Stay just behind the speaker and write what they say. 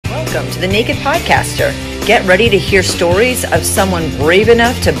Welcome to the Naked Podcaster. Get ready to hear stories of someone brave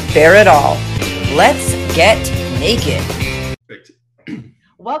enough to bear it all. Let's get naked.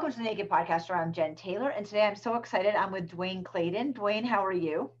 Welcome to the Naked Podcaster. I'm Jen Taylor, and today I'm so excited. I'm with Dwayne Clayton. Dwayne, how are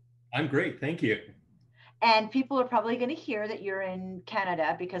you? I'm great, thank you. And people are probably going to hear that you're in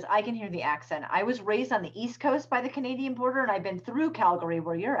Canada because I can hear the accent. I was raised on the East Coast by the Canadian border, and I've been through Calgary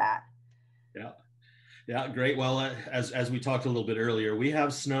where you're at. Yeah, yeah, great. Well, as we talked a little bit earlier, we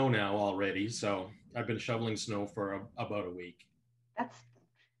have snow now already, so I've been shoveling snow for about a week. That's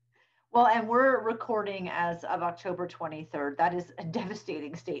Well, and we're recording as of October 23rd. That is a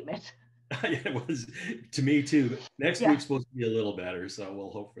devastating statement. It was to me too. Next Yeah, week's supposed to be a little better, so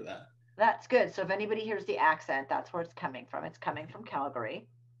we'll hope for that. that's good. So if anybody hears the accent, that's where it's coming from. It's coming from Calgary.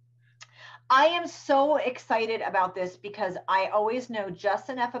 I am so excited about this because I always know just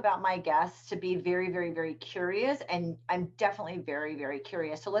enough about my guests to be very, very, very curious. And I'm definitely very, very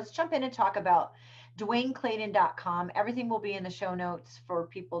curious. So let's jump in and talk about DwayneClayton.com. Everything will be in the show notes for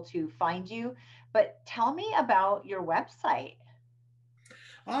people to find you. But tell me about your website.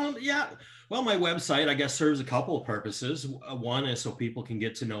 Yeah, well, my website, I guess, serves a couple of purposes. One is so people can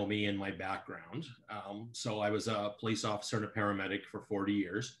get to know me and my background. So I was a police officer and a paramedic for 40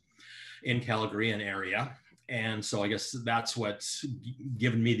 years in Calgary and area. And so I guess that's what's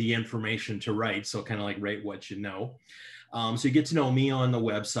given me the information to write. So kind of like write what you know. So you get to know me on the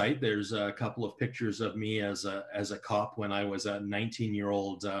website. There's a couple of pictures of me as a cop when I was a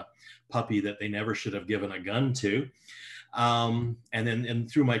 19-year-old puppy that they never should have given a gun to. And then and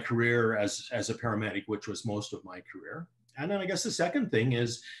through my career as a paramedic, which was most of my career. And then I guess the second thing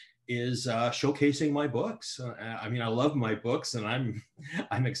is showcasing my books. I mean, I love my books, and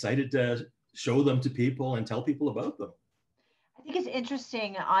I'm excited to show them to people and tell people about them. I think it's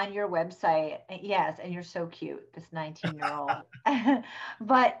interesting on your website. Yes, and you're so cute, this 19-year-old.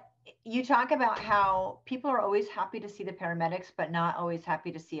 But you talk about how people are always happy to see the paramedics, but not always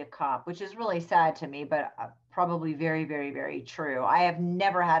happy to see a cop, which is really sad to me, but probably very, very, very true. I have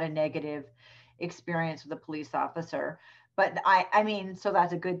never had a negative experience with a police officer, but I mean, so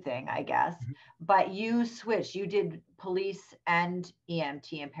that's a good thing, I guess. But you switched, you did police and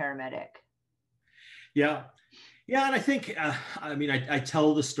EMT and paramedic. Yeah. Yeah, and I think, I mean, I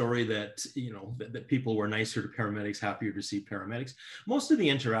tell the story that, that people were nicer to paramedics, happier to see paramedics. Most of the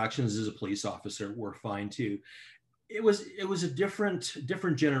interactions as a police officer were fine too. It was a different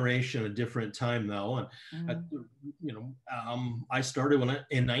generation, a different time though. And, Mm, I started in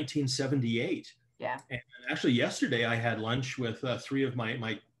 1978. yeah. And actually yesterday I had lunch with three of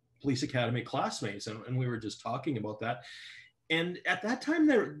my police academy classmates, and we were just talking about that. And at that time,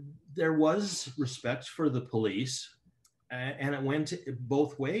 there was respect for the police, and it went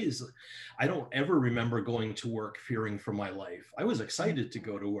both ways. I don't ever remember going to work fearing for my life. I was excited to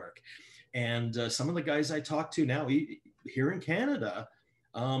go to work, and some of the guys I talk to now here in Canada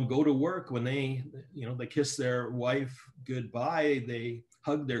go to work when they kiss their wife goodbye, they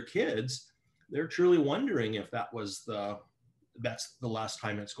hug their kids. They're truly wondering if that's the last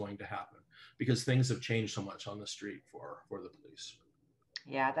time it's going to happen, because things have changed so much on the street for the police.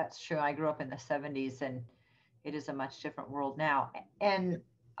 Yeah, that's true. I grew up in the 70s and it is a much different world now. And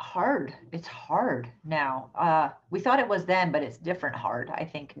hard. It's hard now. We thought it was then, but it's different hard, I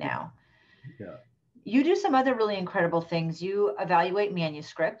think now. Yeah. You do some other really incredible things. You evaluate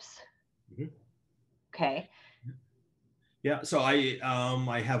manuscripts. Mhm. Okay. Yeah, so I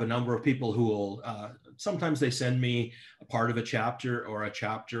have a number of people who will sometimes they send me a part of a chapter or a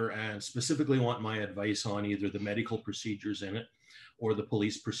chapter and specifically want my advice on either the medical procedures in it or the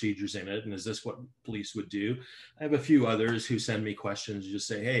police procedures in it, and is this what police would do? I have a few others who send me questions, just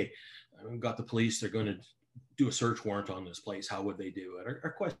say, hey, I've got the police, they're going to do a search warrant on this place, how would they do it,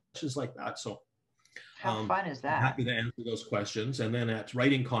 or questions like that. So How fun is I'm that? happy to answer those questions. And then at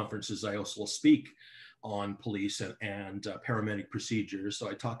writing conferences, I also speak on police and paramedic procedures. So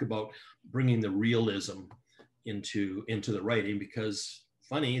I talk about bringing the realism into the writing, because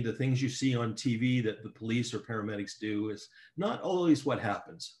funny, the things you see on TV that the police or paramedics do is not always what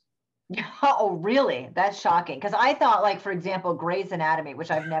happens. Oh, really? That's shocking. Because I thought, like, for example, Grey's Anatomy,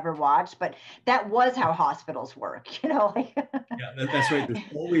 which I've never watched, but that was how hospitals work, like Yeah, that's right. There's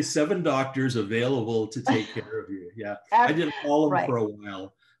always 7 doctors available to take care of you. Yeah, I did all of them right. for a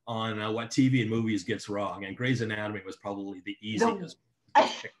while on what TV and movies gets wrong, and Grey's Anatomy was probably the The easiest to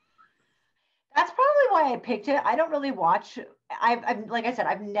pick. That's probably why I picked it. I don't really watch. I've like I said,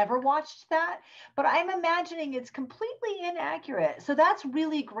 I've never watched that, but I'm imagining it's completely inaccurate. So that's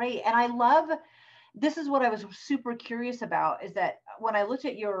really great. And I love this is what I was super curious about is that when I looked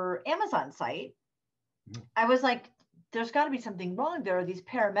at your Amazon site, I was like, there's got to be something wrong. There are these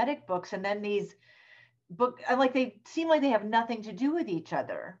paramedic books, and then these like they seem like they have nothing to do with each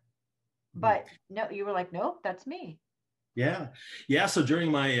other. But no, you were like, nope, that's me. Yeah. Yeah. So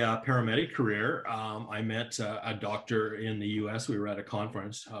during my paramedic career, I met a doctor in the US. We were at a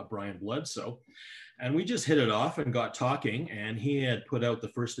conference, Brian Bledsoe, and we just hit it off and got talking. And he had put out the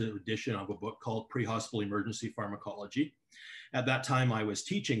first edition of a book called Pre-Hospital Emergency Pharmacology. At that time, I was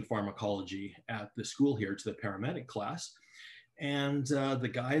teaching pharmacology at the school here to the paramedic class. And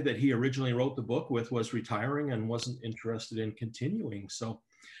the guy that he originally wrote the book with was retiring and wasn't interested in continuing. So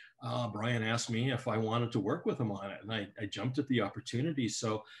Brian asked me if I wanted to work with him on it, and I jumped at the opportunity.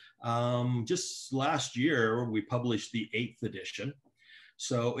 So just last year, we published the 8th edition.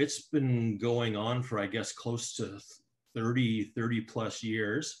 So it's been going on for, I guess, close to 30 plus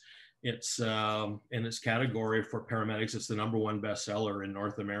years. It's in its category for paramedics. It's the #1 bestseller in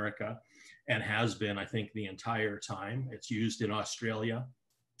North America and has been, I think, the entire time. It's used in Australia,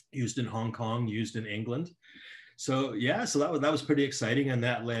 used in Hong Kong, used in England. So yeah, so that was pretty exciting, and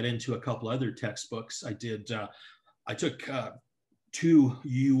that led into a couple other textbooks. I took 2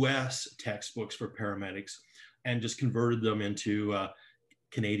 U.S. textbooks for paramedics and just converted them into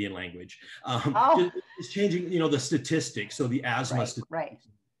Canadian language. Just changing, the statistics. So the asthma statistics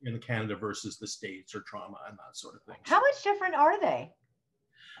in Canada versus the States, or trauma and that sort of thing. How much different are they?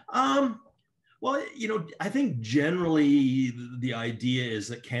 Well, I think generally the idea is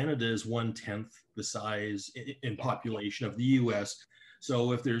that Canada is 1/10 the size in population of the US.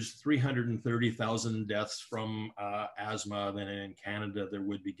 So if there's 330,000 deaths from asthma, then in Canada, there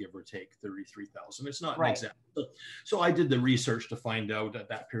would be, give or take, 33,000. It's not an exact. So I did the research to find out at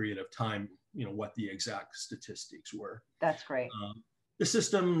that period of time, what the exact statistics were. That's great. The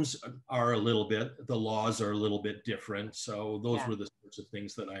systems are a little bit, the laws are a little bit different. So those were the sorts of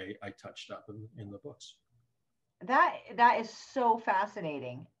things that I touched up in the books. That is so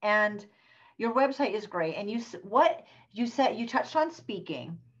fascinating. And your website is great. And you said you touched on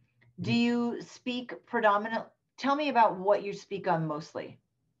speaking. Do you speak predominantly? Tell me about what you speak on mostly,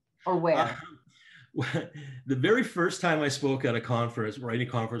 or where. The very first time I spoke at a writing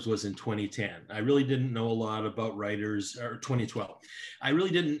conference, was in 2010. I really didn't know a lot about writers, or 2012. I really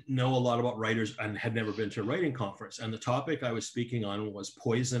didn't know a lot about writers and had never been to a writing conference. And the topic I was speaking on was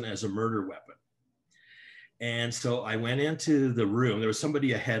poison as a murder weapon. And so I went into the room. There was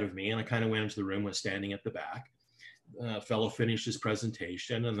somebody ahead of me, and I kind of went into the room, was standing at the back. A fellow finished his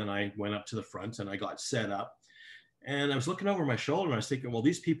presentation, and then I went up to the front and I got set up. And I was looking over my shoulder and I was thinking, well,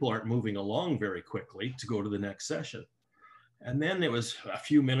 these people aren't moving along very quickly to go to the next session. And then it was a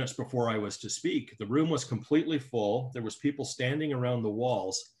few minutes before I was to speak. The room was completely full. There was people standing around the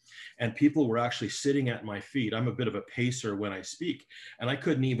walls, and people were actually sitting at my feet. I'm a bit of a pacer when I speak, and I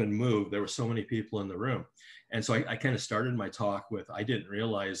couldn't even move. There were so many people in the room. And so I kind of started my talk with, I didn't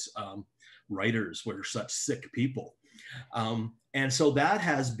realize writers were such sick people. And so that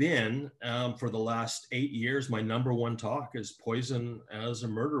has been, for the last 8 years, my #1 talk is poison as a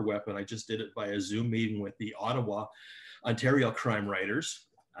murder weapon. I just did it by a Zoom meeting with the Ottawa, Ontario crime writers.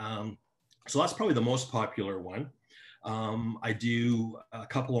 So that's probably the most popular one. I do a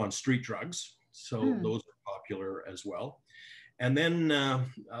couple on street drugs. So those are popular as well. And then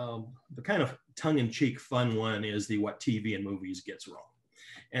the kind of tongue-in-cheek fun one is the what TV and movies gets wrong.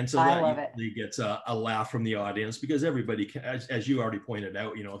 And so that usually gets a laugh from the audience, because everybody can, as you already pointed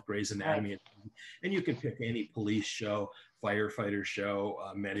out, Grey's Anatomy, and you can pick any police show, firefighter show,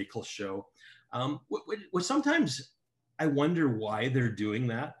 medical show. What sometimes I wonder why they're doing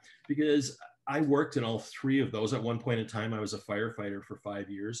that, because I worked in all 3 of those. At one point in time, I was a firefighter for 5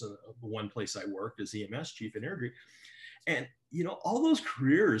 years. The one place I worked as EMS chief in Airdrie. And, all those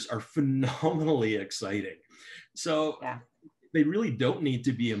careers are phenomenally exciting. So they really don't need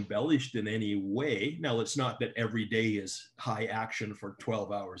to be embellished in any way. Now, it's not that every day is high action for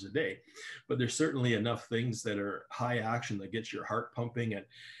 12 hours a day, but there's certainly enough things that are high action that gets your heart pumping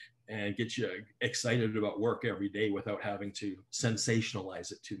and get you excited about work every day without having to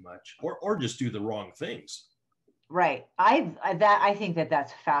sensationalize it too much, or just do the wrong things. Right. I think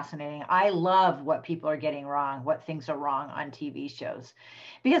that's fascinating. I love what people are getting wrong, what things are wrong on TV shows,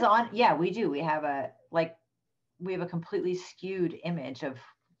 because we do. We have a completely skewed image of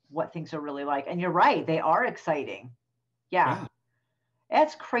what things are really like. And you're right, they are exciting. Yeah.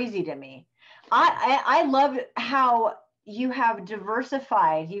 That's crazy to me. I love how you have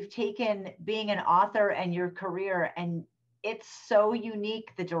diversified. You've taken being an author and your career, and it's so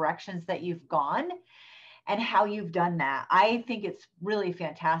unique, the directions that you've gone and how you've done that. I think it's really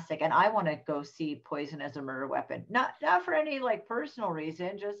fantastic. And I want to go see Poison as a Murder Weapon. Not for any personal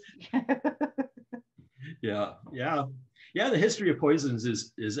reason, just Yeah, yeah, yeah. The history of poisons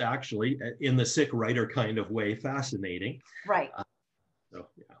is actually in the sick writer kind of way fascinating. Right. So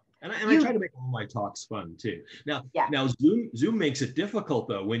yeah, and I try You, to make all my talks fun too. Now yeah, now Zoom makes it difficult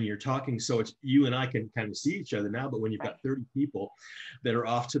though when you're talking. So it's you and I can kind of see each other now, but when you've right. got 30 people that are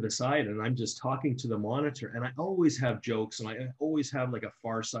off to the side and I'm just talking to the monitor, and I always have jokes and I always have like a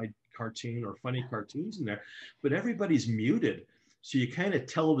Far Side cartoon or funny cartoons in there, but everybody's muted. So you kind of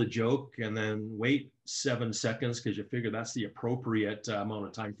tell the joke and then wait 7 seconds because you figure that's the appropriate amount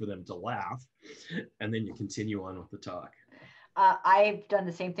of time for them to laugh, and then you continue on with the talk. I've done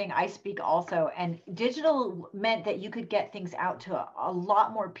the same thing. I speak also, and digital meant that you could get things out to a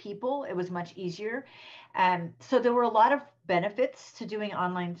lot more people. It was much easier. So there were a lot of benefits to doing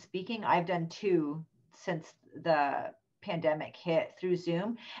online speaking. I've done two since the pandemic hit through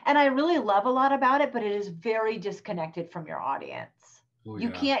Zoom, and I really love a lot about it, but it is very disconnected from your audience. Oh You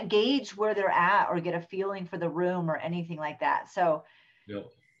yeah. can't gauge where they're at or get a feeling for the room or anything like that. So Yep.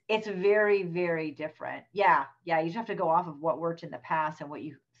 it's very, very different. Yeah, yeah. You just have to go off of what worked in the past and what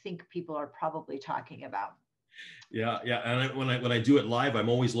you think people are probably talking about. Yeah, yeah. And when I do it live, I'm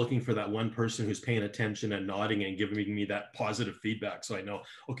always looking for that one person who's paying attention and nodding and giving me that positive feedback. So I know,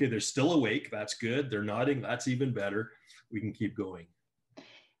 okay, they're still awake. That's good. They're nodding. That's even better. We can keep going.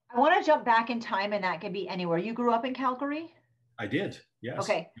 I want to jump back in time, and that could be anywhere. You grew up in Calgary? I did. Yes.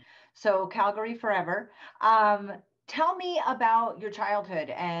 Okay, so Calgary forever. Tell me about your childhood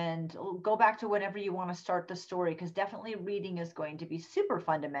and go back to whenever you want to start the story, because definitely reading is going to be super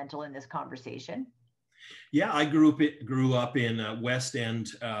fundamental in this conversation. Yeah, I grew up in West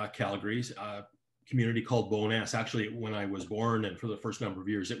End, Calgary, community called Bowness. Actually, when I was born and for the first number of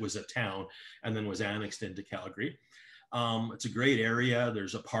years, it was a town and then was annexed into Calgary. It's a great area.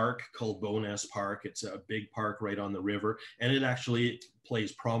 There's a park called Bowness Park. It's a big park right on the river, and it actually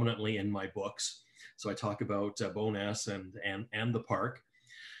plays prominently in my books. So I talk about Bowness and the park.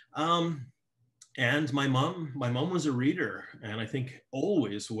 Um, and my mom was a reader, and I think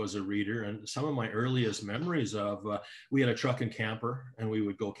always was a reader. And some of my earliest memories of we had a truck and camper, and we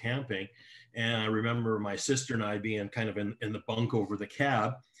would go camping. And I remember my sister and I being kind of in the bunk over the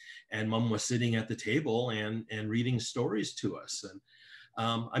cab, and mom was sitting at the table and reading stories to us. And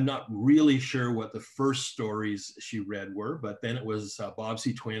I'm not really sure what the first stories she read were, but then it was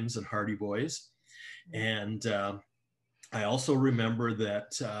Bobbsey Twins and Hardy Boys. And I also remember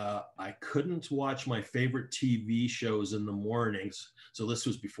that I couldn't watch my favorite TV shows in the mornings. So this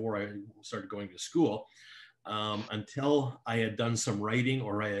was before I started going to school, until I had done some writing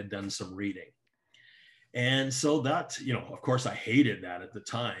or I had done some reading. And so that, of course, I hated that at the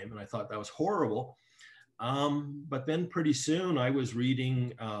time, and I thought that was horrible. But then pretty soon I was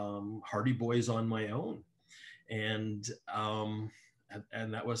reading Hardy Boys on my own, and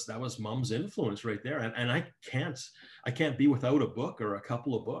that was mom's influence right there. And I can't be without a book or a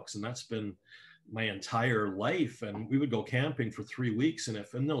couple of books, and that's been my entire life. And we would go camping for 3 weeks, and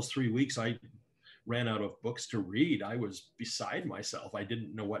if in those 3 weeks I ran out of books to read, I was beside myself. I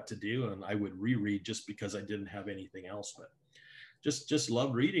didn't know what to do, and I would reread just because I didn't have anything else. But just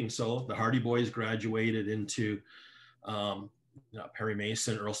loved reading. So the Hardy Boys graduated into um, Perry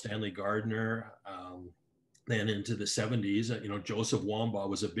Mason, Earl Stanley Gardner. Then into the 70s, Joseph Wambaugh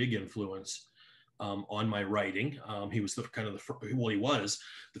was a big influence on my writing. He was he was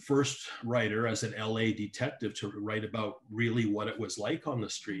the first writer as an LA detective to write about really what it was like on the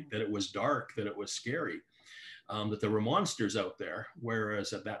street, that it was dark, that it was scary, that there were monsters out there.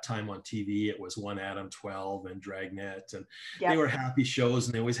 Whereas at that time on TV, it was One Adam 12 and Dragnet, and they Yep. were happy shows,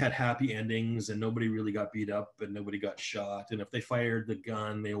 and they always had happy endings, and nobody really got beat up and nobody got shot. And if they fired the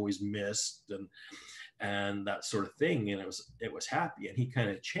gun, they always missed, and that sort of thing. And it was happy. And he kind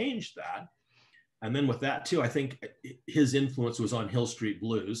of changed that. And then with that too, I think his influence was on Hill Street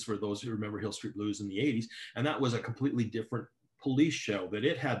Blues, for those who remember Hill Street Blues in the 80s. And that was a completely different police show, that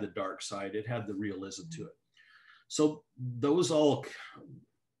it had the dark side, it had the realism to it. So those all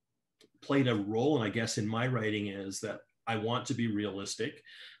played a role. And I guess in my writing is that I want to be realistic.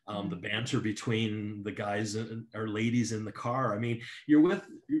 The banter between the guys or ladies in the car. I mean, you're with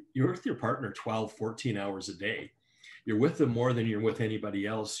your partner 12, 14 hours a day. You're with them more than you're with anybody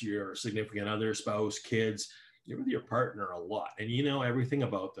else, your significant other, spouse, kids. You're with your partner a lot, and you know everything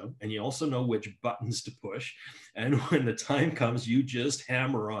about them, and you also know which buttons to push. And when the time comes, you just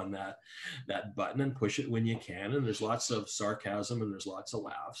hammer on that button and push it when you can. And there's lots of sarcasm and there's lots of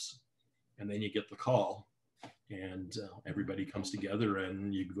laughs, and then you get the call, and everybody comes together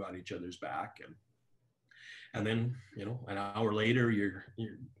and you got each other's back. And then an hour later, you're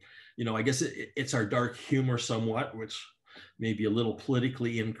I guess it's our dark humor somewhat, which maybe a little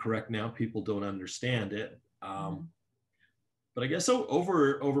politically incorrect now. People don't understand it. But I guess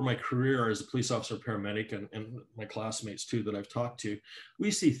over my career as a police officer, paramedic, and my classmates too that I've talked to,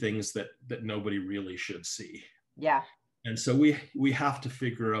 we see things that nobody really should see. Yeah. And so we have to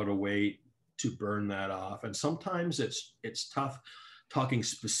figure out a way to burn that off. And sometimes it's tough talking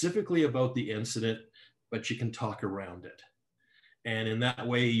specifically about the incident, but you can talk around it. And in that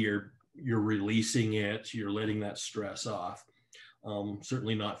way, you're releasing it, you're letting that stress off.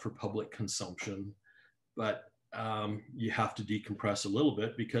 Certainly not for public consumption, but you have to decompress a little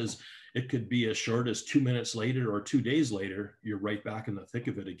bit, because it could be as short as 2 minutes later or 2 days later, you're right back in the thick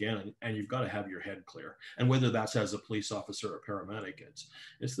of it again, and you've got to have your head clear. And whether that's as a police officer or paramedic,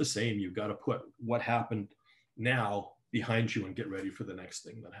 it's the same. You've got to put what happened now behind you and get ready for the next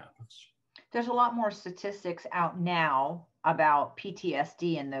thing that happens. There's a lot more statistics out now about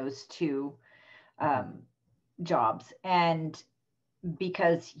PTSD in those two jobs. And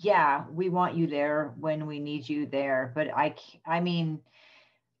because, yeah, we want you there when we need you there. But I mean,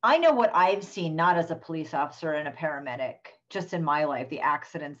 I know what I've seen, not as a police officer and a paramedic, just in my life, the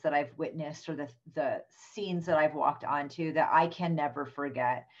accidents that I've witnessed, or the scenes that I've walked onto that I can never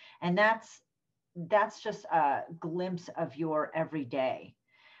forget. And that's just a glimpse of your everyday.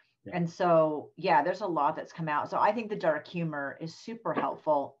 Yeah. And so, yeah, there's a lot that's come out. So I think the dark humor is super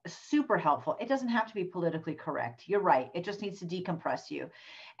helpful, super helpful. It doesn't have to be politically correct. You're right. It just needs to decompress you.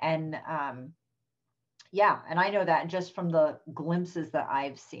 And yeah, and I know that just from the glimpses that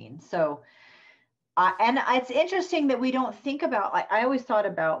I've seen. So, and it's interesting that we don't think about, I always thought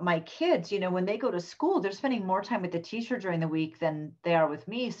about my kids, when they go to school, they're spending more time with the teacher during the week than they are with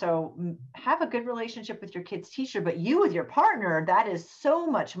me. So have a good relationship with your kid's teacher, but you with your partner, that is so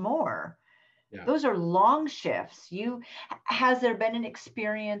much more. Yeah. Those are long shifts. Has there been an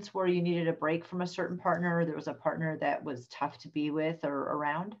experience where you needed a break from a certain partner, or there was a partner that was tough to be with or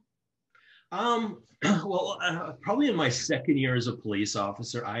around? Well, probably in my second year as a police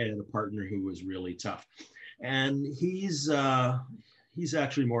officer, I had a partner who was really tough, and he's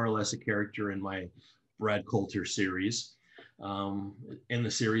actually more or less a character in my Brad Coulter series. In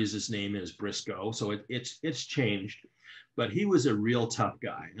the series, his name is Briscoe, so it's changed, but he was a real tough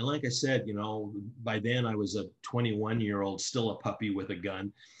guy. And like I said, by then I was a 21-year-old, still a puppy with a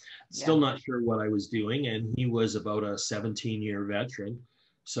gun, still not sure what I was doing, and he was about a 17-year veteran.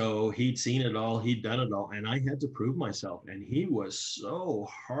 So he'd seen it all, he'd done it all, and I had to prove myself. And he was so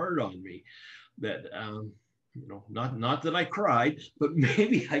hard on me that, not that I cried, but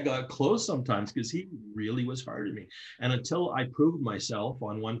maybe I got close sometimes, because he really was hard on me. And until I proved myself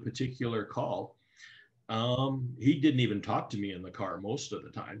on one particular call, he didn't even talk to me in the car most of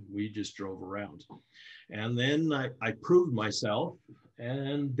the time. We just drove around. And then I proved myself,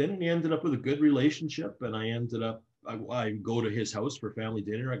 and then we ended up with a good relationship, and I go to his house for family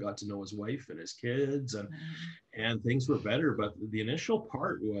dinner. I got to know his wife and his kids, and things were better. But the initial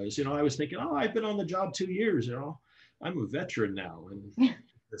part was, I was thinking, I've been on the job 2 years, I'm a veteran now. And,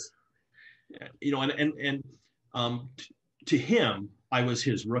 to him, I was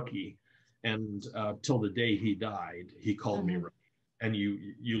his rookie. And till the day he died, he called me rookie. And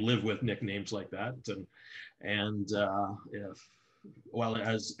you live with nicknames like that. Well,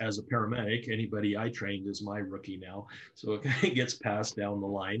 as a paramedic, anybody I trained is my rookie now. So it gets passed down the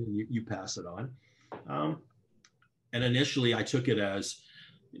line, and you pass it on. And initially I took it as,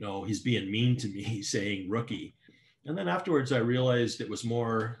 he's being mean to me, saying rookie. And then afterwards I realized it was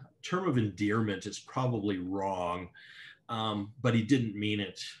more term of endearment is probably wrong. But he didn't mean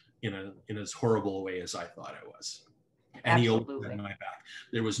it in as horrible a way as I thought it was. And Absolutely. He always had my back.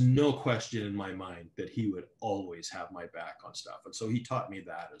 There was no question in my mind that he would always have my back on stuff. And so he taught me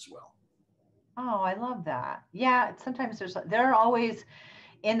that as well. Oh, I love that. Yeah. Sometimes there are always,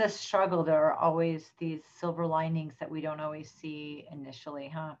 in the struggle, there are always these silver linings that we don't always see initially,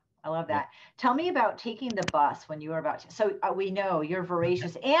 huh? I love that. Yeah. Tell me about taking the bus when you were about to, so we know you're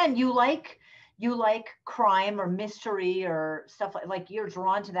voracious and you like crime or mystery or stuff like you're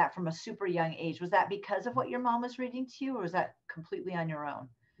drawn to that from a super young age. Was that because of what your mom was reading to you, or was that completely on your own?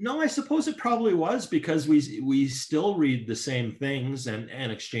 No, I suppose it probably was, because we still read the same things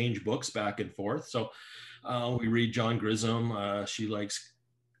and exchange books back and forth. So we read John Grisham. She likes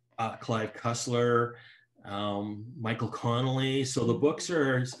Clive Cussler, Michael Connolly. So the books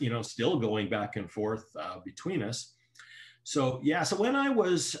are, still going back and forth between us. So, yeah, so when I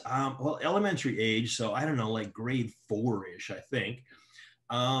was, elementary age, so I don't know, like grade 4-ish, I think,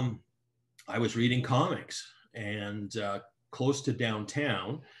 I was reading comics, and close to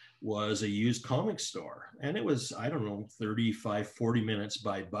downtown was a used comic store. And it was, I don't know, 35, 40 minutes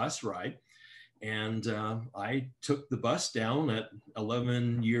by bus ride. And I took the bus down at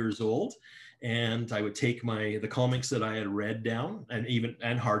 11 years old, and I would take the comics that I had read down,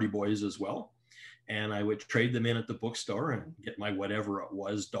 and Hardy Boys as well, and I would trade them in at the bookstore and get my whatever it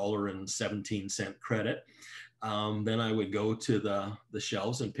was $1.17 credit. Then I would go to the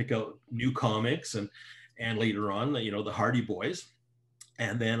shelves and pick out new comics, and later on, the Hardy Boys,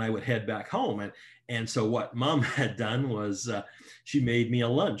 and then I would head back home. And so what Mom had done was she made me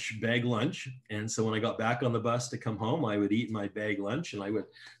a bag lunch. And so when I got back on the bus to come home, I would eat my bag lunch and I would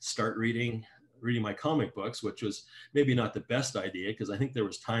start reading my comic books, which was maybe not the best idea, because I think there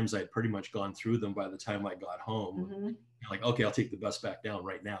was times I'd pretty much gone through them by the time I got home. Mm-hmm. Like, okay, I'll take the bus back down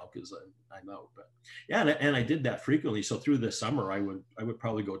right now because I'm out. But yeah, and I did that frequently. So through the summer, I would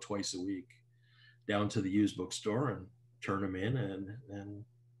probably go twice a week down to the used bookstore and turn them in and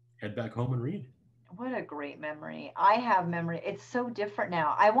head back home and read. What a great memory. I have memory. It's so different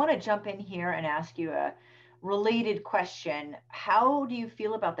now. I want to jump in here and ask you a related question. How do you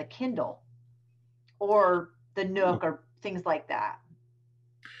feel about the Kindle or the Nook or things like that?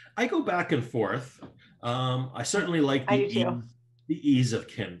 I go back and forth. I certainly like the ease of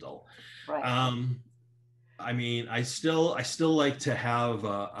Kindle. Right. I mean, I still like to have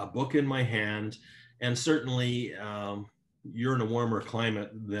a book in my hand, and certainly you're in a warmer climate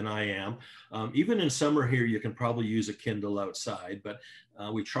than I am. Even in summer here, you can probably use a Kindle outside, but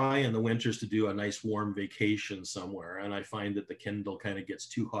we try in the winters to do a nice warm vacation somewhere, and I find that the Kindle kind of gets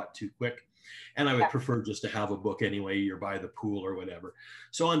too hot too quick. And I would prefer just to have a book anyway. You're by the pool or whatever.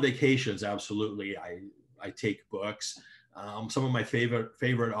 So on vacations, absolutely, I take books. Some of my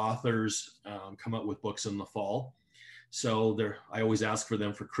favorite authors come out with books in the fall. So I always ask for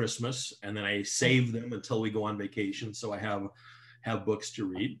them for Christmas, and then I save them until we go on vacation. So I have books to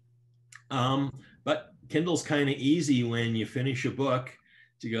read. But Kindle's kind of easy when you finish a book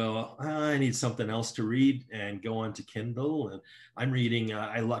to go, I need something else to read, and go on to Kindle. And I'm reading,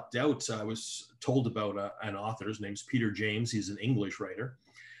 I lucked out. I was told about an author. His name's Peter James. He's an English writer,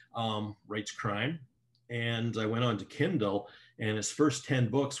 writes crime. And I went on to Kindle, and his first 10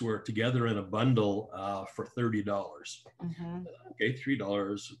 books were together in a bundle for $30. Mm-hmm. Okay,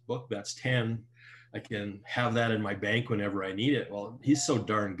 $3 a book, that's 10. I can have that in my bank whenever I need it. Well, he's so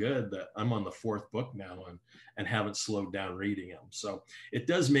darn good that I'm on the 4th book now and haven't slowed down reading him. So it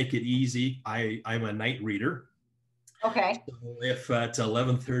does make it easy. I'm a night reader. Okay. So if at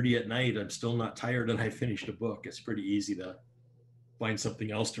 11:30 at night I'm still not tired and I finished a book, it's pretty easy to find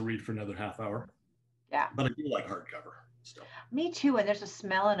something else to read for another half hour. Yeah. But I do like hardcover still. Me too. And there's a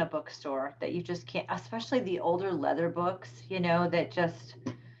smell in a bookstore that you just can't, especially the older leather books, that just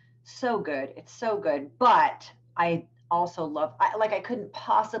so good. It's so good. But I also love, I couldn't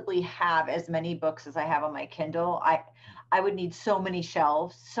possibly have as many books as I have on my Kindle. I would need so many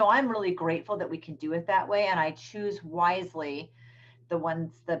shelves. So I'm really grateful that we can do it that way. And I choose wisely the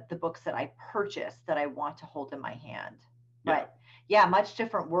books that I purchase that I want to hold in my hand. Yeah. But yeah, much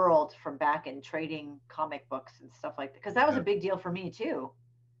different world from back in trading comic books and stuff like that. Because that was a big deal for me too.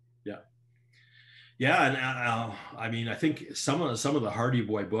 Yeah. Yeah, and I mean, I think some of the Hardy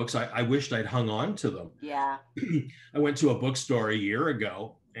Boy books, I wished I'd hung on to them. Yeah. I went to a bookstore a year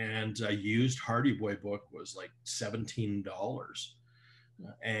ago, and a used Hardy Boy book was like $17,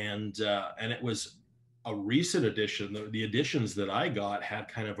 and it was a recent edition. The editions that I got had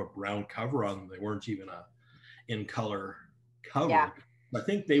kind of a brown cover on them. They weren't even a in color cover. Yeah. I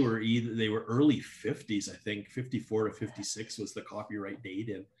think they were early 50s. I think 54 to 56 was the copyright date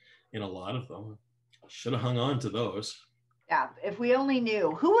in a lot of them. Should have hung on to those. Yeah, if we only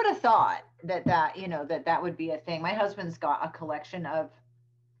knew. Who would have thought that would be a thing? My husband's got a collection of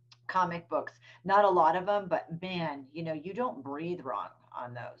comic books. Not a lot of them, but man, you don't breathe wrong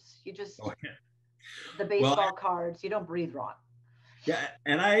on those. You just the baseball cards, you don't breathe wrong. Yeah,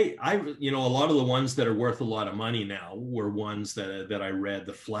 and I a lot of the ones that are worth a lot of money now were ones that I read,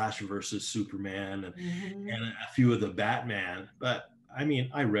 the Flash versus Superman and a few of the Batman, but I mean,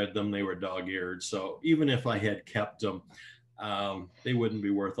 I read them, they were dog-eared. So even if I had kept them, they wouldn't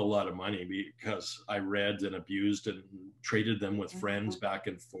be worth a lot of money because I read and abused and traded them with friends back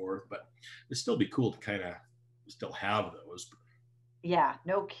and forth, but it'd still be cool to kind of still have those. Yeah,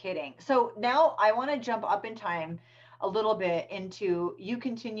 no kidding. So now I want to jump up in time a little bit into,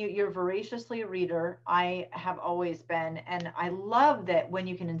 you're voraciously a reader. I have always been, and I love that when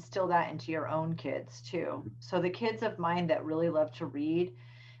you can instill that into your own kids too. So the kids of mine that really love to read,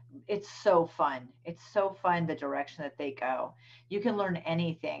 it's so fun. It's so fun the direction that they go. You can learn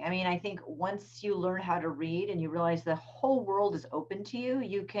anything. I mean, I think once you learn how to read and you realize the whole world is open to you,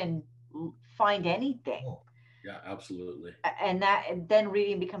 you can find anything. Yeah, absolutely. And that, and then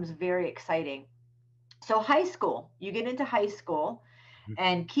reading becomes very exciting. So high school, you get into high school,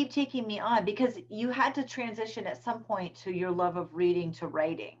 and keep taking me on, because you had to transition at some point to your love of reading to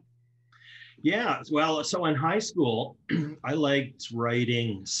writing. Yeah, well, so in high school, I liked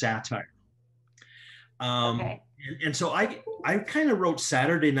writing satire. Okay. And so I kind of wrote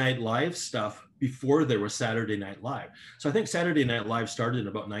Saturday Night Live stuff before there was Saturday Night Live. So I think Saturday Night Live started in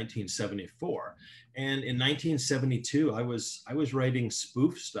about 1974, and in 1972 I was writing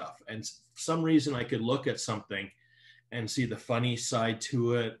spoof stuff, and for some reason I could look at something and see the funny side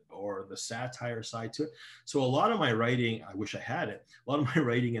to it or the satire side to it. So a lot of my writing, I wish I had it. A lot of my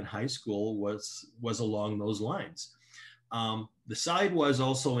writing in high school was along those lines. The side was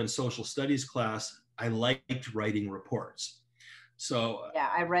also in social studies class. I liked writing reports. So Yeah,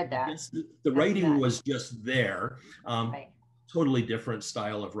 I read I that. guess the I've seen writing that. was just there. Right. Totally different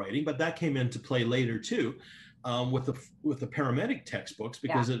style of writing, but that came into play later too, with the paramedic textbooks,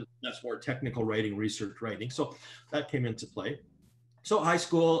 Yeah. because that's more technical writing, research writing. So that came into play. So high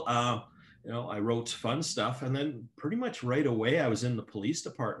school, I wrote fun stuff, and then pretty much right away I was in the police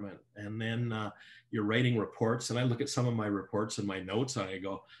department, and then you're writing reports, and I look at some of my reports and my notes, and I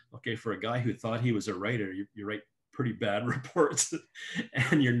go, okay, for a guy who thought he was a writer, you write pretty bad reports,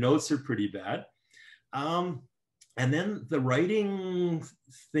 and your notes are pretty bad. Um, and then the writing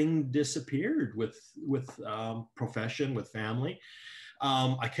thing disappeared with profession, with family.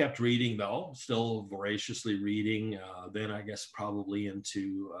 I kept reading though, still voraciously reading. Then I guess probably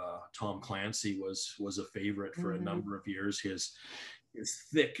into Tom Clancy was a favorite for a number of years. His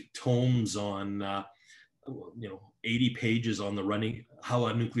thick tomes on 80 pages on the running, how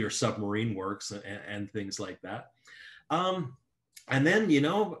a nuclear submarine works, and things like that. And then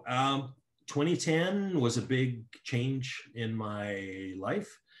 2010 was a big change in my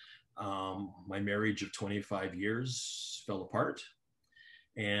life. My marriage of 25 years fell apart,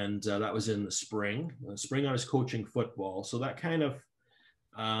 and that was in the spring. In the spring, I was coaching football, so that kind of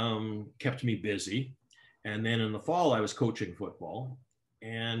kept me busy. And then in the fall, I was coaching football.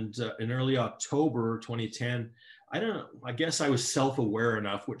 And in early October 2010, I don't know, I guess I was self-aware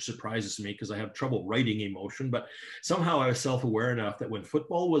enough, which surprises me because I have trouble writing emotion, but somehow I was self-aware enough that when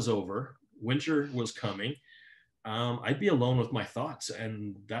football was over, winter was coming, I'd be alone with my thoughts,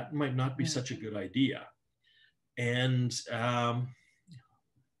 and that might not be such a good idea. And I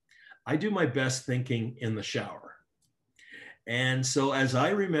do my best thinking in the shower. And so as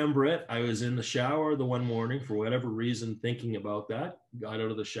I remember it, I was in the shower the one morning for whatever reason, thinking about that, got out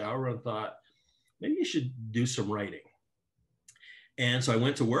of the shower and thought, maybe you should do some writing. And so I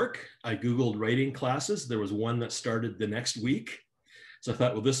went to work. I Googled writing classes. There was one that started the next week. So I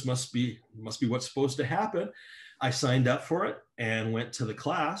thought, well, this must be what's supposed to happen. I signed up for it and went to the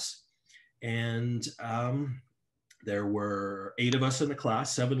class. And there were 8 of us in the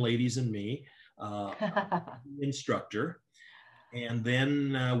class, 7 ladies and me, instructor. And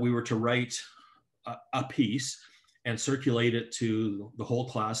then we were to write a piece and circulate it to the whole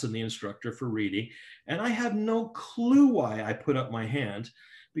class and the instructor for reading. And I have no clue why I put up my hand,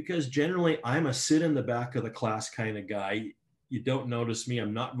 because generally I'm a sit in the back of the class kind of guy. You don't notice me.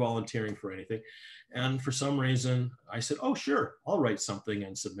 I'm not volunteering for anything. And for some reason, I said, oh, sure, I'll write something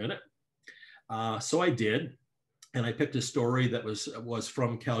and submit it. So I did. And I picked a story that was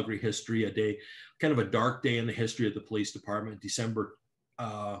from Calgary history, a day, kind of a dark day in the history of the police department, December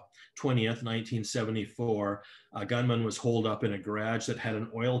 20th, 1974. A gunman was holed up in a garage that had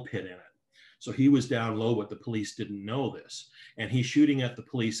an oil pit in it. So he was down low, but the police didn't know this. And he's shooting at the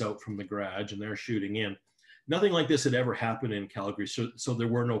police out from the garage, and they're shooting in. Nothing like this had ever happened in Calgary, so there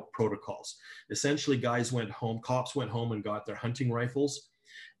were no protocols. Essentially, cops went home and got their hunting rifles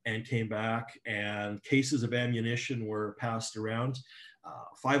and came back, and cases of ammunition were passed around.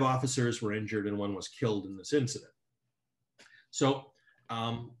 5 officers were injured and 1 was killed in this incident. So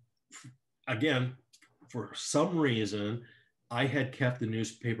again, for some reason, I had kept the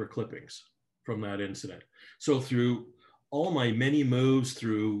newspaper clippings from that incident. So through all my many moves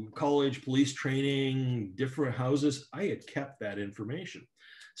through college, police training, different houses, I had kept that information.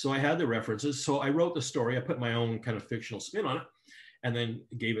 So I had the references. So I wrote the story. I put my own kind of fictional spin on it, and then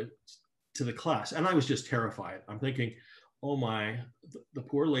gave it to the class. And I was just terrified. I'm thinking, oh my, the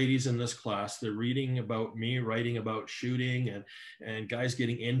poor ladies in this class, they're reading about me writing about shooting and guys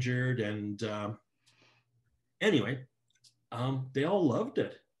getting injured. And anyway, they all loved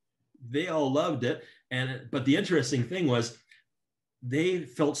it. They all loved it. But the interesting thing was they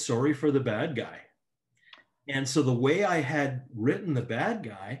felt sorry for the bad guy. And so the way I had written the bad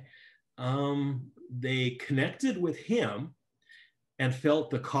guy, they connected with him and felt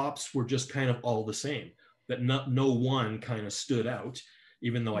the cops were just kind of all the same. that no one kind of stood out,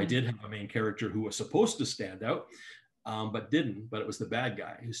 even though I did have a main character who was supposed to stand out, but didn't. But it was the bad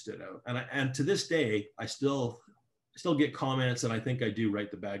guy who stood out. And to this day, I still get comments, and I think I do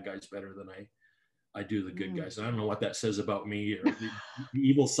write the bad guys better than I do the good guys. And I don't know what that says about me or the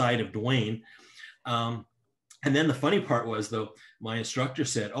evil side of Dwayne. And then the funny part was, though, my instructor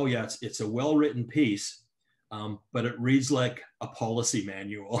said, "Oh yeah, it's a well-written piece, but it reads like a policy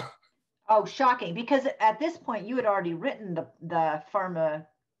manual." Oh, shocking! Because at this point, you had already written the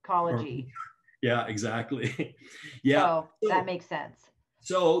pharmacology. Yeah, exactly. Yeah, so that makes sense.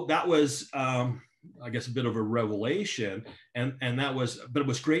 So that was, I guess, a bit of a revelation, and that was, but it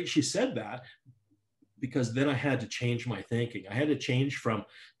was great she said that, because then I had to change my thinking. I had to change from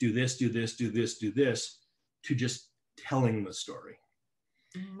do this, do this, do this, do this, to just telling the story.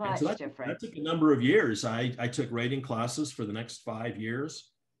 Much so different. That took a number of years. I took writing classes for the next 5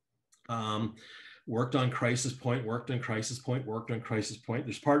 years. Worked on Crisis Point, worked on Crisis Point, worked on Crisis Point.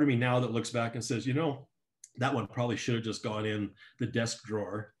 There's part of me now that looks back and says, that one probably should have just gone in the desk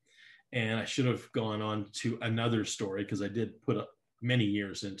drawer, and I should have gone on to another story, because I did put many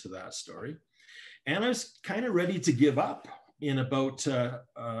years into that story. And I was kind of ready to give up in about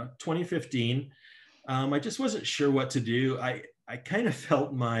 2015. I just wasn't sure what to do. I kind of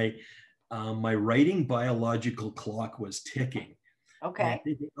felt my writing biological clock was ticking. Okay.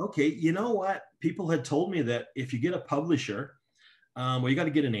 Thinking, okay, you know what? People had told me that if you get a publisher, well, you got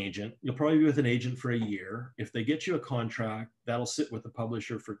to get an agent. You'll probably be with an agent for a year. If they get you a contract, that'll sit with the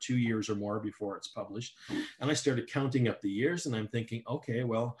publisher for 2 years or more before it's published. And I started counting up the years, and I'm thinking, okay,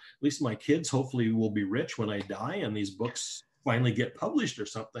 well, at least my kids hopefully will be rich when I die and these books finally get published or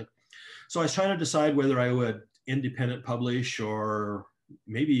something. So I was trying to decide whether I would independent publish or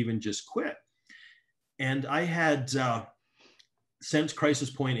maybe even just quit. And I had sent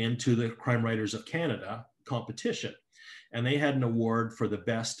Crisis Point into the Crime Writers of Canada competition, and they had an award for the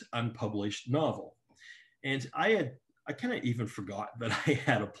best unpublished novel. And I kind of even forgot that I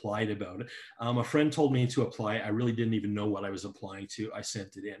had applied about it. A friend told me to apply. I really didn't even know what I was applying to. I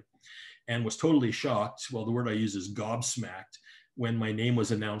sent it in and was totally shocked. Well, the word I use is gobsmacked when my name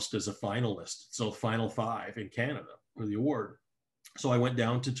was announced as a finalist. So final 5 in Canada for the award. So I went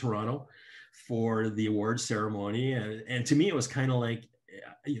down to Toronto for the award ceremony. And to me, it was kind of like,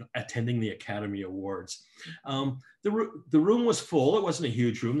 attending the Academy Awards. The room was full. It wasn't a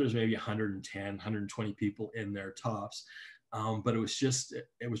huge room. There's maybe 110, 120 people in there tops. But it was just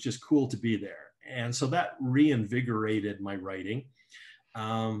cool to be there. And so that reinvigorated my writing.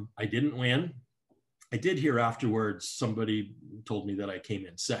 I didn't win. I did hear afterwards, somebody told me that I came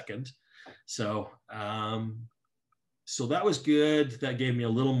in second. So that was good. That gave me a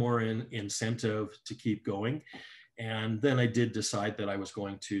little more incentive to keep going. And then I did decide that I was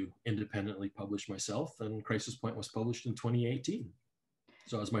going to independently publish myself, and Crisis Point was published in 2018.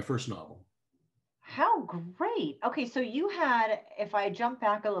 So it was my first novel. How great. Okay, so you had, if I jump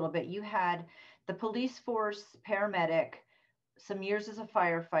back a little bit, you had the police force paramedic, some years as a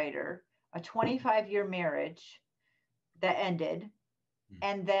firefighter, a 25-year marriage that ended,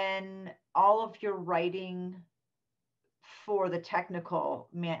 and then all of your writing for the technical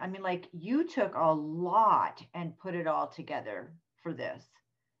man. I mean, like, you took a lot and put it all together for this.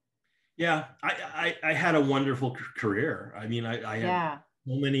 Yeah, I had a wonderful career. I mean, I had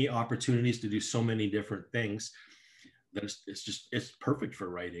so many opportunities to do so many different things that it's perfect for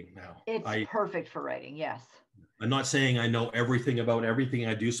writing now. It's perfect for writing, yes. I'm not saying I know everything about everything.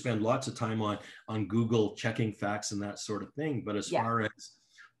 I do spend lots of time on Google checking facts and that sort of thing. But as far as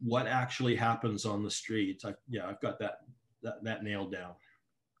what actually happens on the street, I've got that nailed down.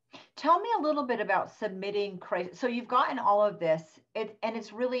 Tell me a little bit about submitting Crisis. So you've gotten all of this, and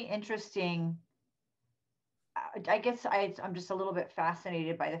it's really interesting. I guess I'm just a little bit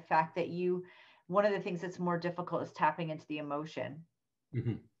fascinated by the fact that one of the things that's more difficult is tapping into the emotion.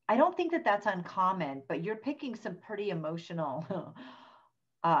 Mm-hmm. I don't think that that's uncommon, but you're picking some pretty emotional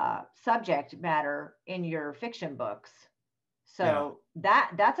subject matter in your fiction books. So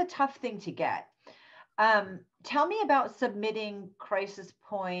that's a tough thing to get. Tell me about submitting Crisis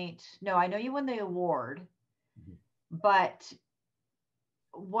Point. No, I know you won the award, but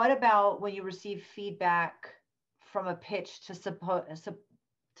what about when you receive feedback from a pitch to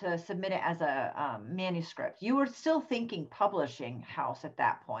submit it as a manuscript? You were still thinking publishing house at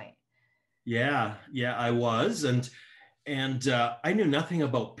that point. Yeah, I was, and I knew nothing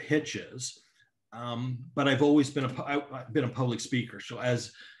about pitches, but I've always been I've been a public speaker. So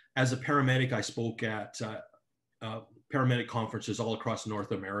as a paramedic, I spoke at paramedic conferences all across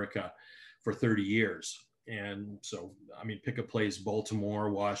North America for 30 years. And so, I mean, pick a place: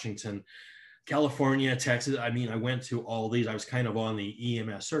 Baltimore, Washington, California, Texas. I mean, I went to all these. I was kind of on the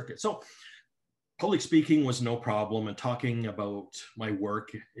EMS circuit. So public speaking was no problem, and talking about my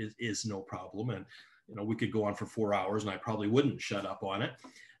work is no problem. And, you know, we could go on for 4 hours and I probably wouldn't shut up on it.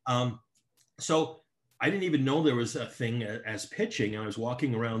 So I didn't even know there was a thing as pitching. And I was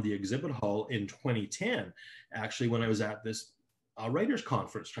walking around the exhibit hall in 2010, actually, when I was at this writers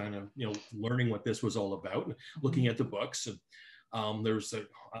conference, trying to, you know, learning what this was all about and looking at the books. And there was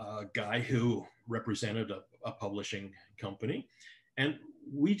a guy who represented a publishing company, and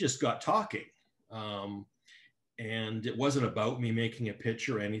we just got talking. And it wasn't about me making a pitch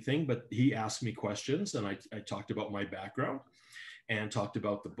or anything, but he asked me questions, and I talked about my background and talked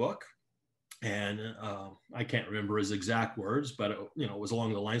about the book. And I can't remember his exact words, but you know, it was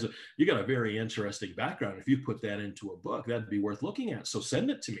along the lines of, "You got a very interesting background. If you put that into a book, that'd be worth looking at. So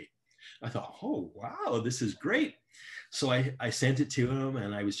send it to me." I thought, "Oh, wow, this is great." So I sent it to him,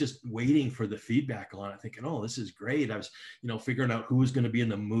 and I was just waiting for the feedback on it, thinking, "Oh, this is great." I was, you know, figuring out who was going to be in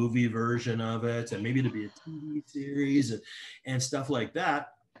the movie version of it, and maybe to be a TV series and stuff like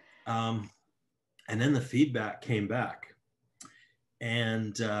that. And then the feedback came back,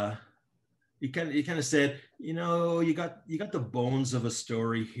 and he kind of said, "You know, you got the bones of a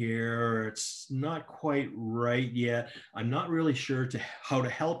story here. It's not quite right yet. I'm not really sure how to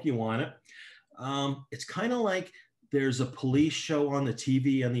help you on it. It's kind of like there's a police show on the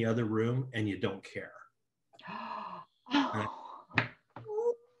TV in the other room, and you don't care."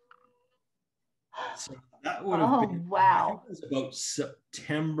 So that would have been, I think wow. it was about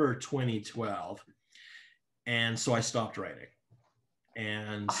September 2012. And so I stopped writing.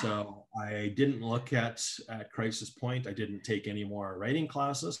 And so I didn't look at Crisis Point. I didn't take any more writing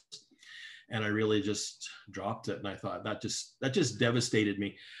classes, and I really just dropped it. And I thought that just devastated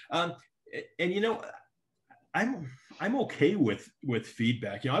me. And you know, I'm okay with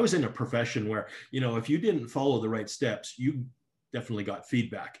feedback. You know, I was in a profession where, you know, if you didn't follow the right steps, you definitely got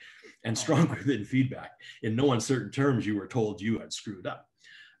feedback, and stronger than feedback. In no uncertain terms, you were told you had screwed up.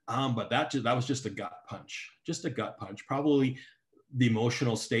 But that was just a gut punch, probably the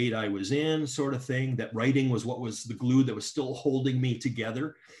emotional state I was in, sort of thing. That writing was what was the glue that was still holding me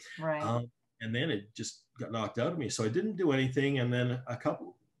together. Right. And then it just got knocked out of me. So I didn't do anything. And then a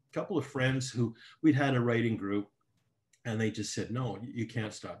couple of friends who we'd had a writing group, and they just said, "No, you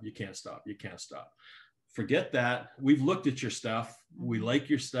can't stop. You can't stop. You can't stop. Forget that. We've looked at your stuff. We like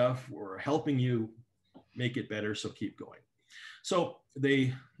your stuff. We're helping you make it better. So keep going." So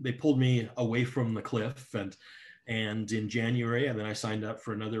they pulled me away from the cliff, and in January, and then I signed up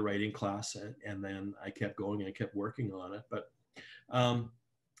for another writing class, and then I kept going and I kept working on it. But and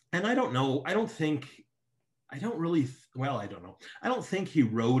I don't know. I don't know. I don't think he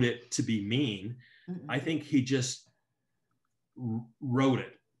wrote it to be mean. I think he just wrote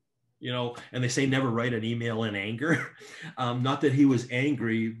it, you know, and they say never write an email in anger. Not that he was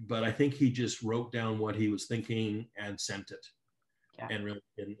angry, but I think he just wrote down what he was thinking and sent it. Yeah. And really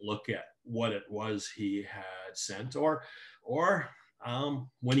didn't look at what it was he had sent, or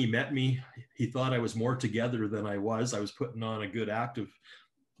when he met me, he thought I was more together than I was. I was putting on a good act of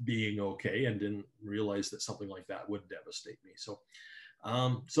being okay, and didn't realize that something like that would devastate me. So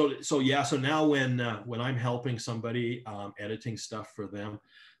now when I'm helping somebody, editing stuff for them,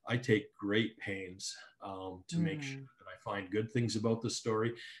 I take great pains to make sure that I find good things about the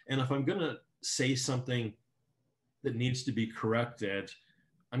story. And if I'm going to say something that needs to be corrected,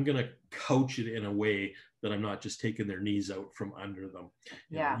 I'm going to coach it in a way that I'm not just taking their knees out from under them.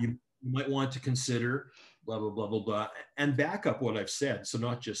 Yeah. You might want to consider blah, blah, blah, blah, blah, and back up what I've said. So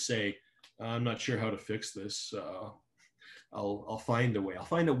not just say, "I'm not sure how to fix this. I'll find a way. I'll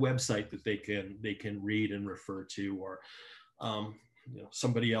find a website that they can read and refer to, or you know,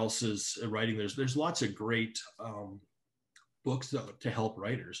 somebody else's writing." There's lots of great books to help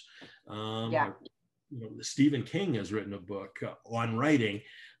writers. Yeah. You know, Stephen King has written a book on writing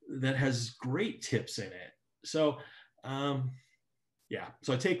that has great tips in it. So yeah,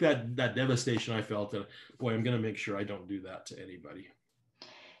 so I take that devastation I felt, and boy, I'm going to make sure I don't do that to anybody.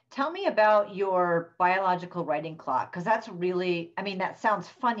 Tell me about your biological writing clock, because that's really, I mean, that sounds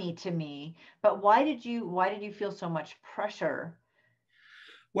funny to me, but why did you feel so much pressure?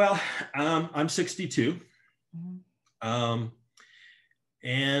 Well, I'm 62.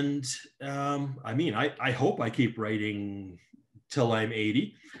 And I mean, I hope I keep writing till I'm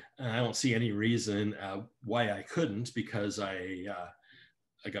 80. I don't see any reason why I couldn't, because I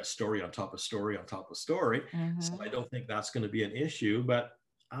got story on top of story on top of story. So I don't think that's going to be an issue. But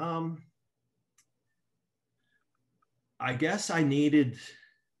I guess I needed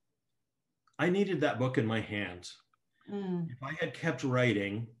that book in my hands. If I had kept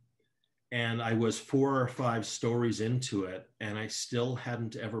writing, and I was 4 or 5 stories into it, and I still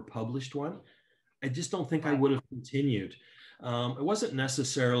hadn't ever published one, I just don't think I Right. would have continued. It wasn't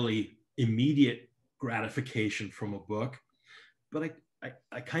necessarily immediate gratification from a book, but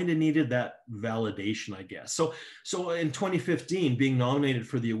I kind of needed that validation, I guess. So in 2015, being nominated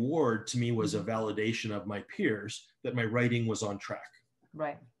for the award to me was a validation of my peers that my writing was on track.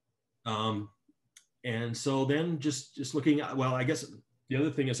 Right. Um, and so then just looking at, well, I guess the other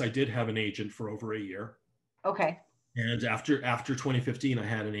thing is I did have an agent for over a year. Okay. And after 2015, I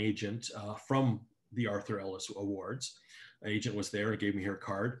had an agent from the Arthur Ellis Awards. An agent was there and gave me her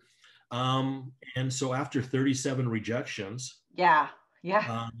card. And so after 37 rejections, Yeah.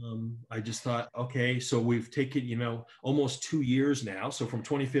 I just thought, okay, so we've taken, almost 2 years now. So from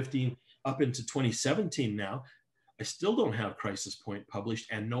 2015 up into 2017 now, I still don't have Crisis Point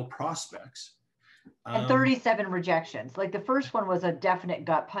published and no prospects. And 37 rejections. Like the first one was a definite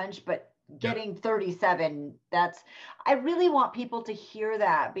gut punch, but getting 37, I really want people to hear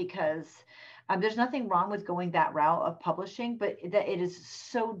that, because there's nothing wrong with going that route of publishing, but that it is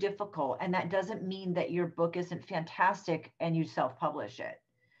so difficult. And that doesn't mean that your book isn't fantastic and you self-publish it.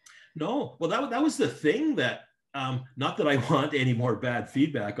 No, well, that was the thing that, not that I want any more bad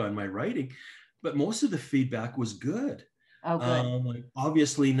feedback on my writing, but most of the feedback was good. Oh, good.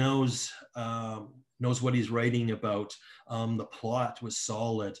 Obviously knows what he's writing about. The plot was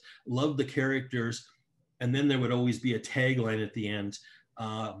solid. Loved the characters, and then there would always be a tagline at the end.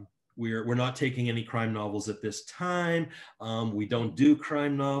 We're not taking any crime novels at this time. We don't do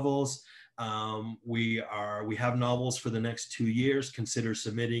crime novels. We have novels for the next 2 years. Consider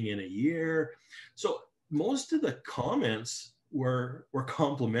submitting in a year. So most of the comments were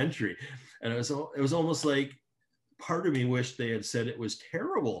complimentary, and it was almost like part of me wished they had said it was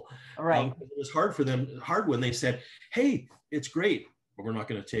terrible. Right. It was hard when they said, "Hey, it's great, but we're not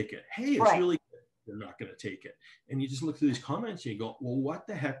going to take it. Hey, it's really good. We're not going to take it." And you just look through these comments and you go, "Well, what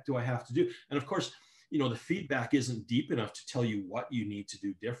the heck do I have to do?" And of course, the feedback isn't deep enough to tell you what you need to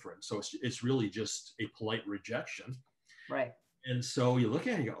do different. So it's really just a polite rejection. Right. And so you look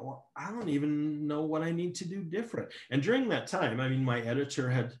at it and you go, "Well, I don't even know what I need to do different." And during that time, I mean, my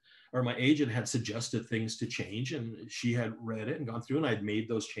agent had suggested things to change, and she had read it and gone through, and I'd made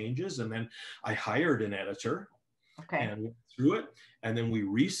those changes. And then I hired an editor and went through it, and then we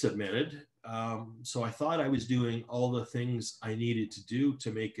resubmitted. So I thought I was doing all the things I needed to do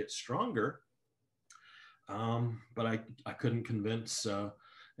to make it stronger. But I couldn't convince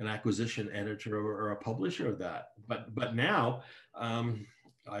an acquisition editor or a publisher of that. But now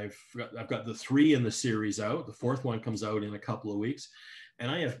I've got the 3 in the series out. The 4th one comes out in a couple of weeks, and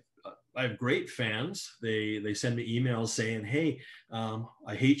I have great fans. They send me emails saying, "Hey,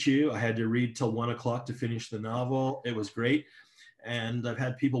 I hate you. I had to read till 1 o'clock to finish the novel. It was great." And I've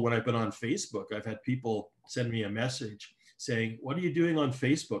had people, when I've been on Facebook, I've had people send me a message saying, "What are you doing on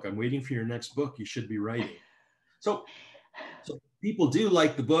Facebook? I'm waiting for your next book. You should be writing." So people do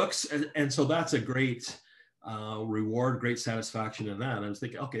like the books. And so that's a great reward, great satisfaction in that. And I was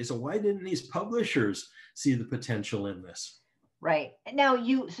thinking, okay, so why didn't these publishers see the potential in this? Right. Now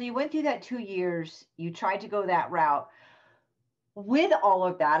you went through that 2 years, you tried to go that route. With all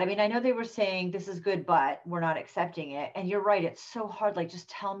of that, I mean, I know they were saying this is good, but we're not accepting it. And you're right. It's so hard. Like, just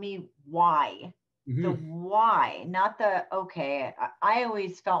tell me why. The why, not the okay. I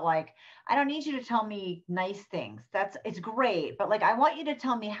always felt like I don't need you to tell me nice things. It's great, but like I want you to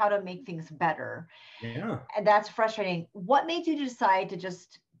tell me how to make things better. Yeah. And that's frustrating. What made you decide to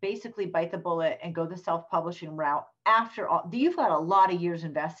just basically bite the bullet and go the self-publishing route after all? You've got a lot of years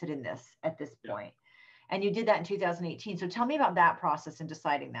invested in this at this point, and you did that in 2018. So tell me about that process and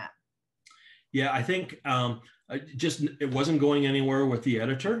deciding that. Yeah, I think it wasn't going anywhere with the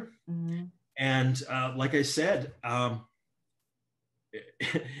editor. Mm-hmm. And like I said,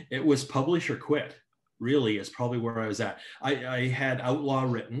 it was publish or quit, really, is probably where I was at. I had Outlaw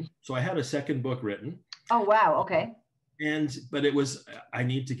written, so I had a 2nd book written. Oh, wow. Okay. But it was, I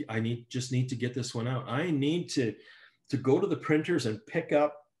need to get this one out. I need to go to the printers and pick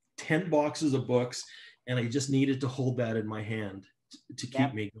up 10 boxes of books, and I just needed to hold that in my hand to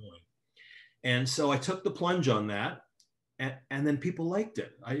keep me going. And so I took the plunge on that. And then people liked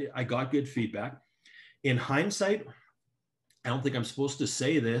it. I got good feedback. In hindsight, I don't think I'm supposed to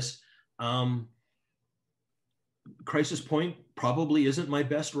say this. Crisis Point probably isn't my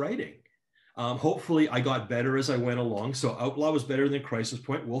best writing. Hopefully I got better as I went along. So Outlaw was better than Crisis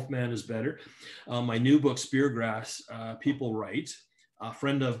Point. Wolfman is better. My new book, Speargrass, People Write. A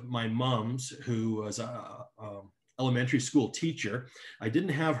friend of my mom's who was a elementary school teacher. I didn't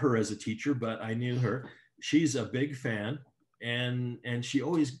have her as a teacher, but I knew her. She's a big fan. and she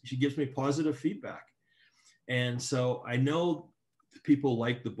gives me positive feedback. And so I know people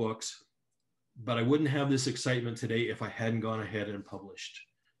like the books, but I wouldn't have this excitement today if I hadn't gone ahead and published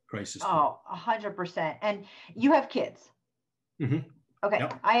Crisis Point. Oh, 100%. And you have kids. Mm-hmm. Okay,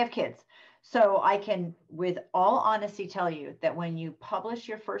 Yep. I have kids. So I can, with all honesty, tell you that when you publish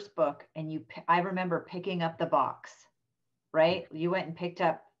your first book and I remember picking up the box, right? You went and picked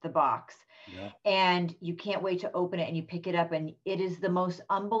up the box. Yeah. And you can't wait to open it, and you pick it up, and it is the most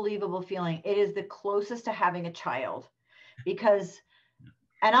unbelievable feeling. It is the closest to having a child, because,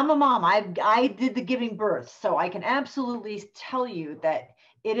 and I'm a mom, I did the giving birth, so I can absolutely tell you that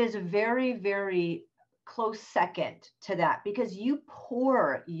it is a very, very close second to that, because you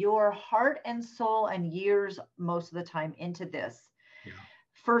pour your heart and soul and years most of the time into this. Yeah.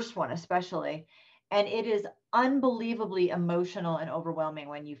 First one especially, and it is unbelievably emotional and overwhelming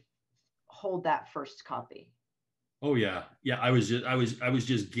when you hold that first copy. Oh yeah. I was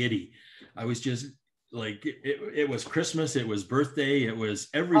just giddy. I was just like, it was Christmas, it was birthday, it was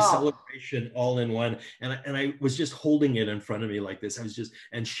every celebration all in one. And I was just holding it in front of me like this. I was just,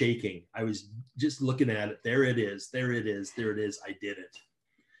 and shaking. I was just looking at it. There it is. There it is. There it is. I did it.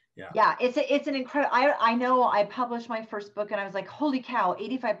 Yeah. It's an incredible, I know I published my first book and I was like, holy cow,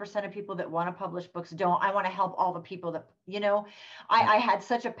 85% of people that want to publish books don't. I want to help all the people that, I had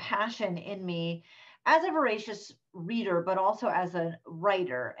such a passion in me as a voracious reader, but also as a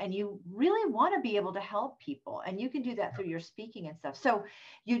writer. And you really want to be able to help people. And you can do that through your speaking and stuff. So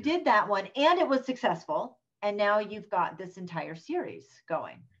you did that one and it was successful. And now you've got this entire series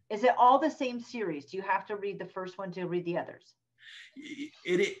going. Is it all the same series? Do you have to read the first one to read the others?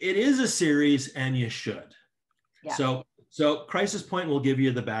 It is a series, and you should. Yeah. So Crisis Point will give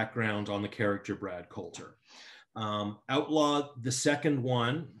you the background on the character Brad Coulter. Outlaw, the second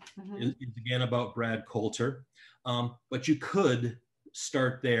one, is again about Brad Coulter, but you could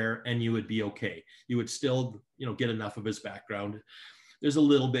start there and you would be okay. You would still, get enough of his background. There's a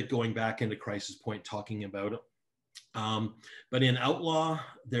little bit going back into Crisis Point talking about it. But in Outlaw,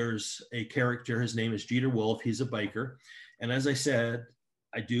 there's a character, his name is Jeter Wolf. He's a biker. And as I said,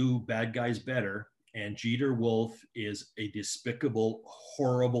 I do bad guys better. And Jeter Wolf is a despicable,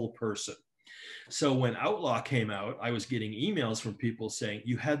 horrible person. So when Outlaw came out, I was getting emails from people saying,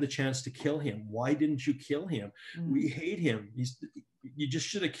 you had the chance to kill him. Why didn't you kill him? We hate him. You just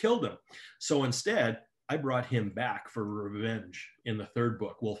should have killed him. So instead, I brought him back for revenge in the third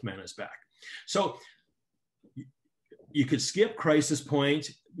book, Wolfman is Back. So you could skip Crisis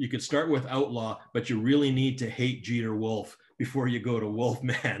Point, you could start with Outlaw, but you really need to hate Jeter Wolf before you go to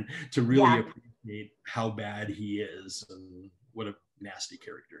Wolfman to really appreciate how bad he is and what a nasty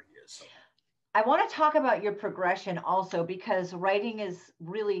character he is. So. I want to talk about your progression also, because writing is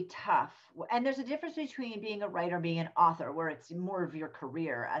really tough. And there's a difference between being a writer and being an author, where it's more of your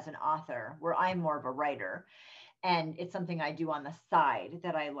career as an author, where I'm more of a writer. And it's something I do on the side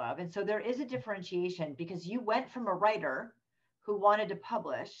that I love. And so there is a differentiation, because you went from a writer who wanted to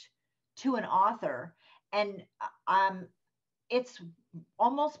publish to an author. And it's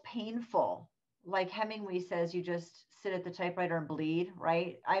almost painful. Like Hemingway says, you just sit at the typewriter and bleed,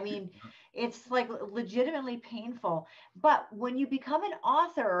 right? I mean, it's like legitimately painful. But when you become an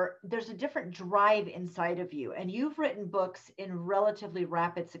author, there's a different drive inside of you. And you've written books in relatively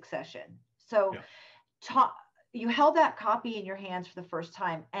rapid succession. So you held that copy in your hands for the first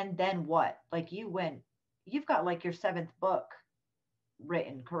time, and then what? Like you've got like your 7th book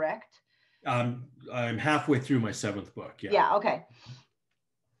written, correct? I'm halfway through my 7th book. Yeah. Okay.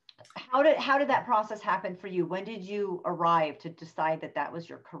 How did that process happen for you? When did you arrive to decide that was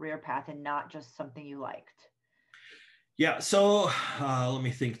your career path and not just something you liked? Yeah. So let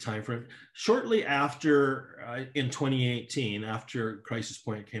me think time frame. Shortly after, in 2018, after Crisis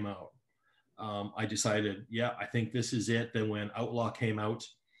Point came out, I decided, I think this is it. Then when Outlaw came out,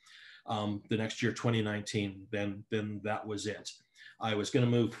 the next year, 2019, then that was it. I was going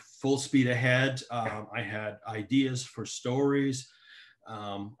to move full speed ahead. I had ideas for stories.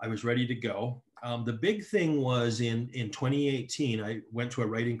 I was ready to go. The big thing was in 2018, I went to a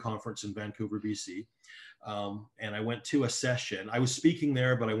writing conference in Vancouver, BC. And I went to a session. I was speaking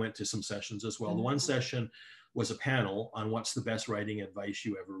there, but I went to some sessions as well. The one session was a panel on what's the best writing advice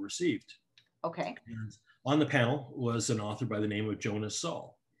you ever received. Okay. And on the panel was an author by the name of Jonas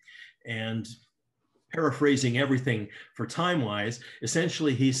Saul. And paraphrasing everything for time-wise,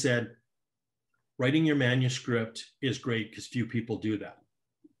 essentially he said, writing your manuscript is great because few people do that,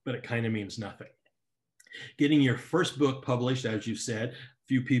 but it kind of means nothing. Getting your first book published, as you said,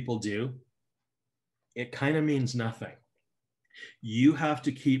 few people do. It kind of means nothing. You have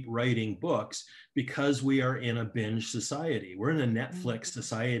to keep writing books because we are in a binge society. We're in a Netflix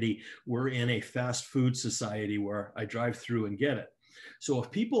society. We're in a fast food society where I drive through and get it. So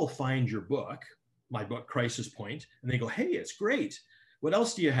if people find your book, my book, Crisis Point, and they go, hey, it's great. What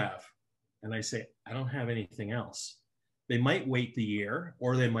else do you have? And I say, I don't have anything else. They might wait the year,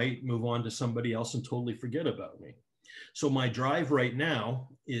 or they might move on to somebody else and totally forget about me. So my drive right now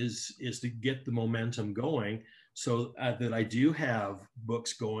is to get the momentum going, so that I do have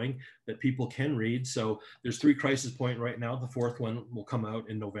books going that people can read. So there's 3 Crisis Point right now. The 4th one will come out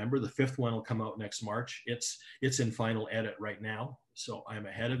in November. The 5th one will come out next March. It's in final edit right now, so I'm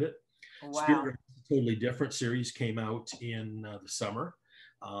ahead of it. Wow. Spirit is a totally different series, came out in the summer.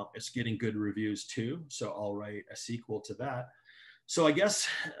 It's getting good reviews too, so I'll write a sequel to that. So I guess,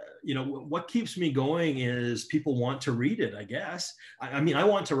 what keeps me going is people want to read it, I guess. I mean, I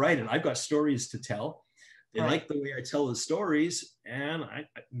want to write it. I've got stories to tell. They like the way I tell the stories, and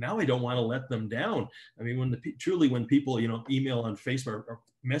now I don't want to let them down. I mean, when people, email on Facebook or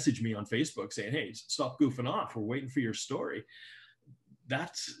message me on Facebook saying, hey, stop goofing off, we're waiting for your story.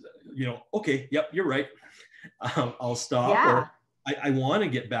 That's, okay, yep, you're right. I'll stop. Yeah. Or I want to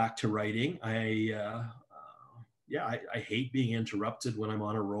get back to writing. I hate being interrupted when I'm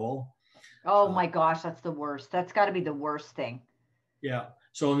on a roll. Oh my gosh, that's the worst. That's got to be the worst thing. Yeah.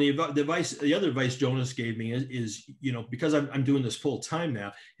 So the other advice Jonas gave me is because I'm doing this full time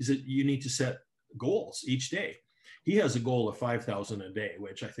now, is that you need to set goals each day. He has a goal of 5,000 a day,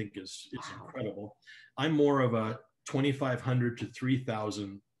 which I think is incredible. I'm more of a 2,500 to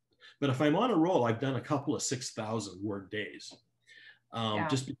 3,000. But if I'm on a roll, I've done a couple of 6,000 word days.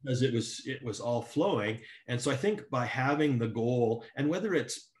 Just because it was all flowing. And so I think by having the goal, and whether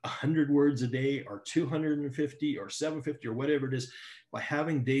it's 100 words a day or 250 or 750 or whatever it is, by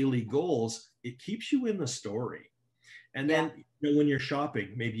having daily goals, it keeps you in the story. And then when you're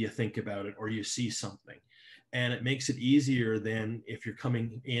shopping, maybe you think about it or you see something, and it makes it easier than if you're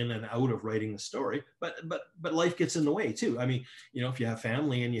coming in and out of writing the story. But life gets in the way too. I mean, if you have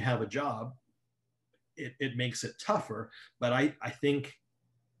family and you have a job, it makes it tougher. But I think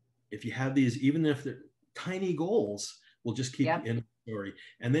if you have these, even if they're tiny goals, will just keep you in the story.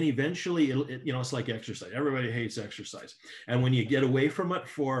 And then eventually it's like exercise. Everybody hates exercise. And when you get away from it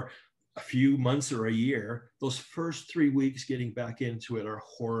for a few months or a year, those first 3 weeks getting back into it are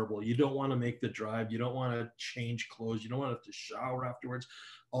horrible. You don't want to make the drive. You don't want to change clothes. You don't want to have to shower afterwards,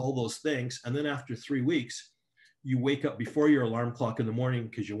 all those things. And then after 3 weeks, you wake up before your alarm clock in the morning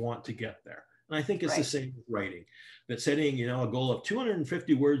because you want to get there. And I think it's the same with writing, that setting, a goal of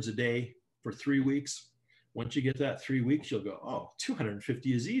 250 words a day for 3 weeks. Once you get that 3 weeks, you'll go, oh,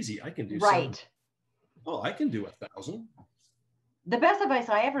 250 is easy. I can do right. 7. Oh, I can do 1,000. The best advice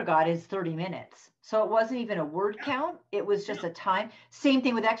I ever got is 30 minutes. So it wasn't even a word count. It was just a time. Same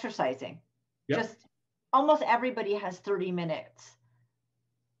thing with exercising. Just almost everybody has 30 minutes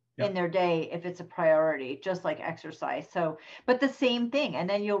in their day if it's a priority, just like exercise. So, but the same thing. And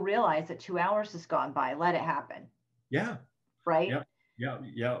then you'll realize that 2 hours has gone by. Let it happen. Yeah. Right?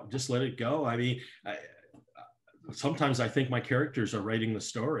 Yeah. Just let it go. I mean, sometimes I think my characters are writing the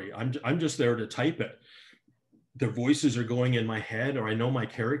story. I'm just there to type it. Their voices are going in my head, or I know my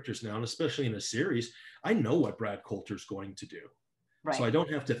characters now, and especially in a series, I know what Brad Coulter's going to do. Right. So I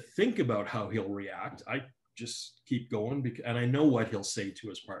don't have to think about how he'll react. I just keep going, and I know what he'll say to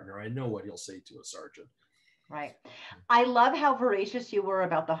his partner. I know what he'll say to a sergeant. Right. I love how voracious you were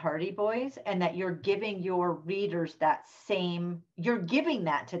about the Hardy Boys, and that you're giving your readers you're giving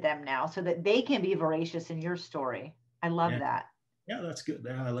that to them now so that they can be voracious in your story. I love that. Yeah, that's good.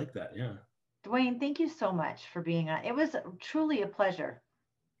 I like that. Yeah. Dwayne, thank you so much for being on. It was truly a pleasure.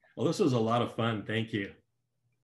 Well, this was a lot of fun. Thank you.